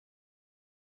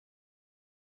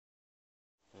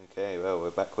Okay, well,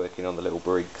 we're back working on the little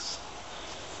Briggs,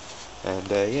 and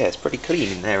yeah, it's pretty clean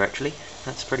in there actually.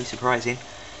 That's pretty surprising.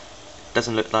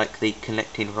 Doesn't look like the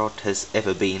connecting rod has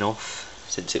ever been off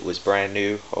since it was brand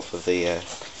new off of the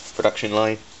production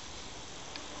line.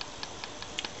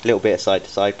 A little bit of side to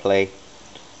side play,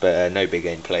 but no big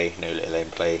end play, no little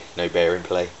end play, no bearing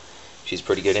play. Which is a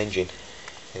pretty good engine.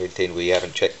 The only thing we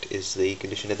haven't checked is the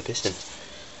condition of the piston,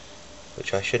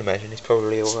 which I should imagine is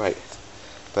probably alright.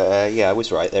 But yeah, I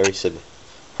was right, there is some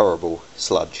horrible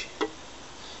sludge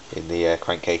in the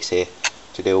crankcase here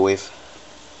to deal with.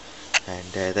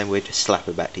 And then we'll just slap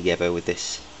it back together with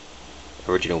this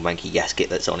original monkey gasket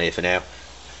that's on here for now.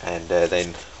 And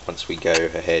then once we go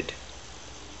ahead,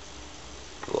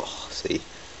 oh, see,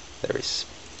 there is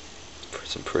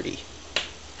some pretty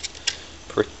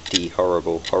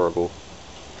horrible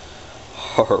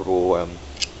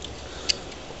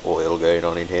oil going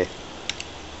on in here.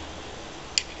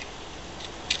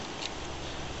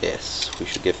 Yes, we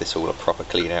should give this all a proper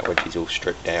clean out when she's all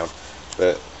stripped down,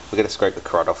 but we're going to scrape the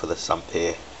crud off of the sump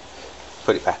here,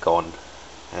 put it back on,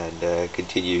 and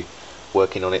continue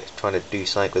working on it, trying to do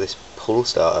something with this pull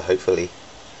starter, hopefully.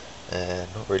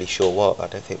 Not really sure what. I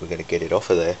don't think we're going to get it off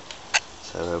of there,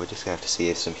 so we're just going to have to see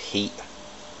if some heat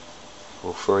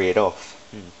will free it off.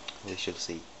 We shall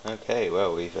see. Okay,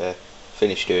 well, we've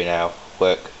finished doing our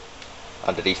work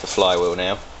underneath the flywheel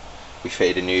now. We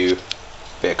fitted a new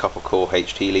bit of copper core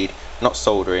HT lead, not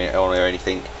soldering it on or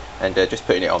anything, and just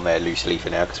putting it on there loosely for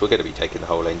now, because we're going to be taking the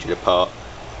whole engine apart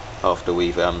after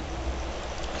we've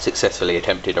successfully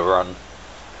attempted a run.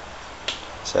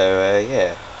 So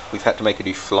yeah, we've had to make a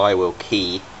new flywheel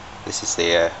key. This is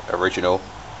the original.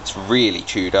 It's really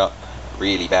chewed up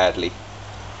really badly.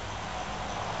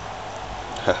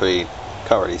 I mean,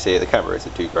 can't really see it, the camera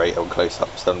isn't too great on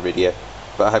close-ups on video,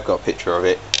 but I have got a picture of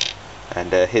it.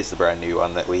 And here's the brand new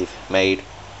one that we've made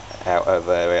out of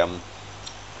a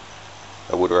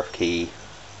Woodruff key.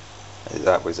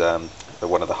 That was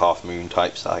one of the half moon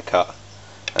types that I cut.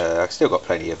 I've still got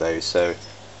plenty of those, so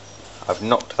I've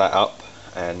knocked that up,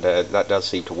 and that does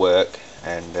seem to work,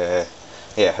 and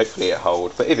yeah, hopefully it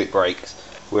holds, but if it breaks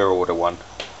we'll order one.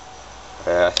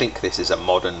 I think this is a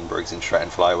modern Briggs & Stratton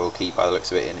flywheel key by the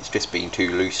looks of it, and it's just been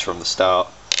too loose from the start.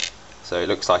 So it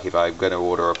looks like if I'm going to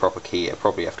order a proper key, it'll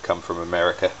probably have to come from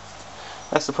America.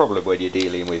 That's the problem when you're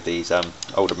dealing with these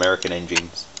old American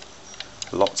engines.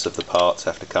 Lots of the parts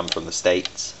have to come from the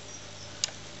States,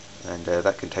 and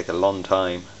that can take a long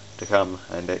time to come,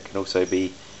 and it can also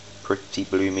be pretty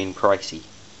blooming pricey.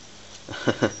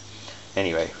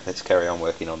 Anyway, let's carry on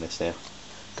working on this now.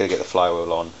 Going to get the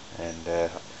flywheel on,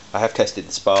 and I have tested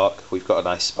the spark. We've got a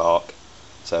nice spark,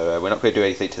 so we're not going to do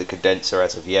anything to the condenser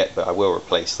as of yet, but I will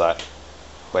replace that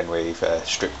when we've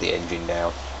stripped the engine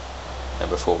down and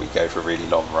before we go for really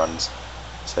long runs.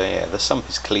 So yeah, the sump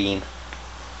is clean.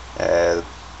 The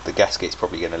gasket's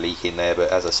probably going to leak in there, but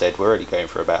as I said, we're only going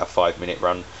for about a 5-minute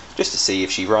run just to see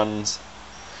if she runs,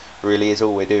 really is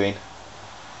all we're doing,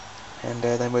 and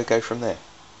then we'll go from there.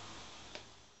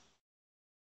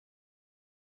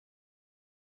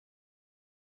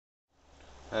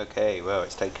 Okay, well,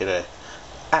 it's taken an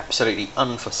absolutely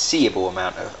unforeseeable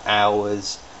amount of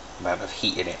hours, amount of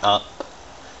heating it up,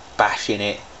 bashing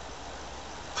it,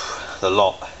 the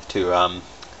lot, to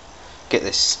get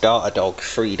this starter dog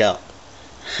freed up,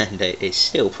 and it's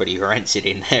still pretty rancid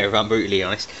in there if I'm brutally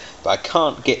honest, but I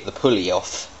can't get the pulley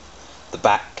off the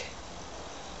back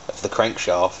of the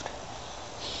crankshaft.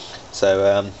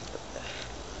 So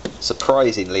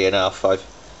surprisingly enough, I've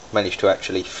managed to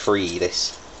actually free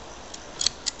this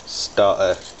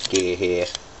starter gear here,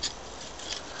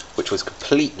 which was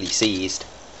completely seized,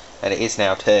 and it is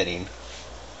now turning.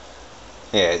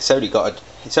 Yeah, it's only got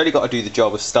to do the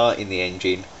job of starting the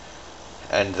engine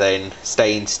and then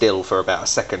staying still for about a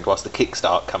second whilst the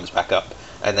kickstart comes back up,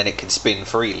 and then it can spin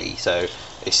freely, so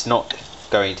it's not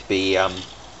going to be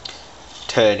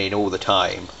turning all the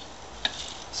time.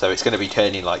 So it's going to be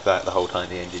turning like that the whole time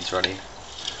the engine's running,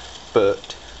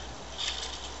 but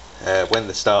when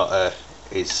the starter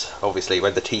is, obviously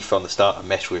when the teeth on the starter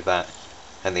mesh with that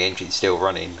and the engine's still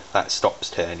running, that stops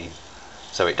turning,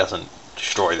 so it doesn't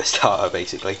destroy the starter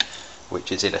basically,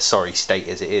 which is in a sorry state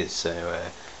as it is. So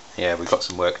yeah, we've got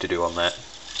some work to do on that.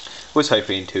 Was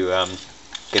hoping to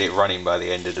get it running by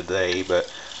the end of the day, but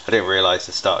I didn't realise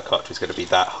the starter clutch was going to be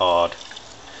that hard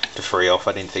to free off.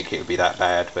 I didn't think it would be that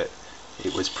bad, but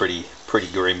it was pretty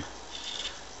grim.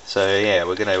 So yeah,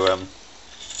 we're going to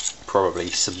probably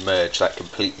submerge that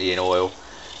completely in oil.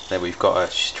 Then we've got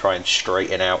to try and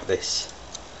straighten out this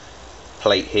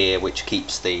plate here, which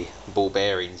keeps the ball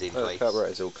bearings in place. The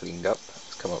carburetor's all cleaned up.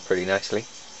 It's come up pretty nicely.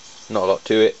 Not a lot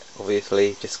to it,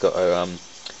 obviously. Just got a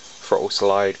throttle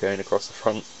slide going across the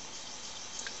front,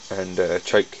 and a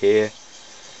choke here,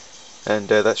 and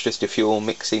that's just a fuel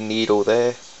mixing needle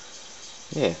there.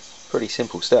 Yeah, pretty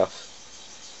simple stuff.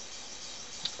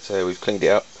 So we've cleaned it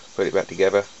up, put it back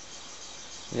together.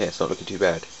 Yeah, it's not looking too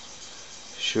bad.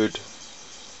 Should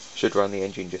run the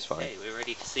engine just fine. Okay, we're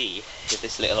ready to see if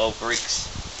this little old Briggs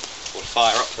will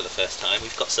fire up for the first time.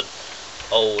 We've got some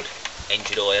old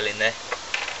engine oil in there.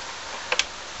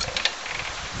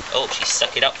 Oh, she's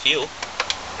sucking up fuel.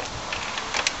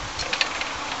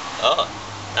 Oh,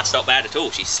 that's not bad at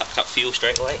all. She's sucked up fuel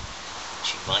straight away.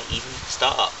 She might even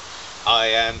start up. I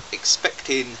am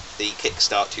expecting the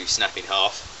kickstart to snap in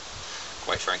half,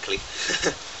 quite frankly.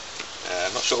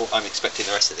 I'm not sure I'm expecting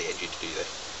the rest of the engine to do that.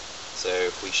 So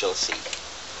we shall see.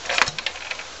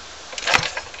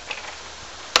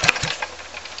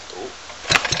 Oh,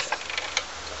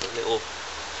 couple of little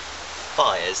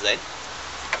fires then.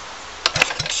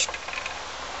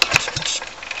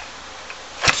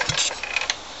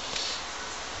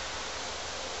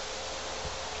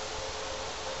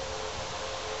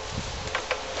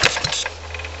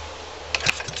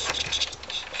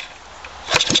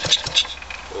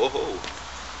 Oh,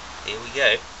 here we go.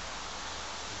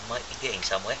 We might be getting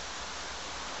somewhere.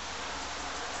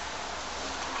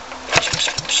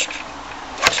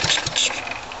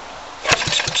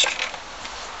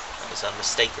 That was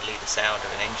unmistakably the sound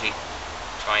of an engine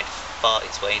trying to fart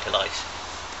its way into life.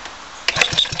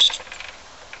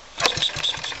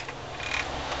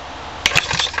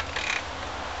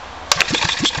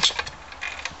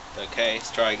 Okay, let's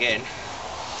try again.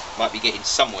 Might be getting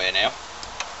somewhere now.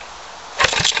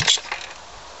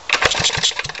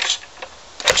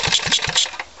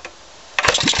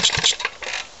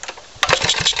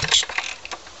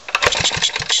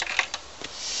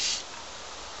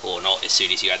 Or not, as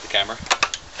soon as you add the camera.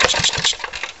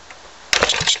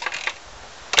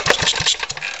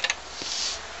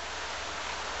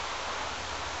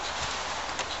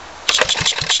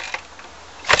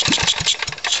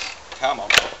 Come on.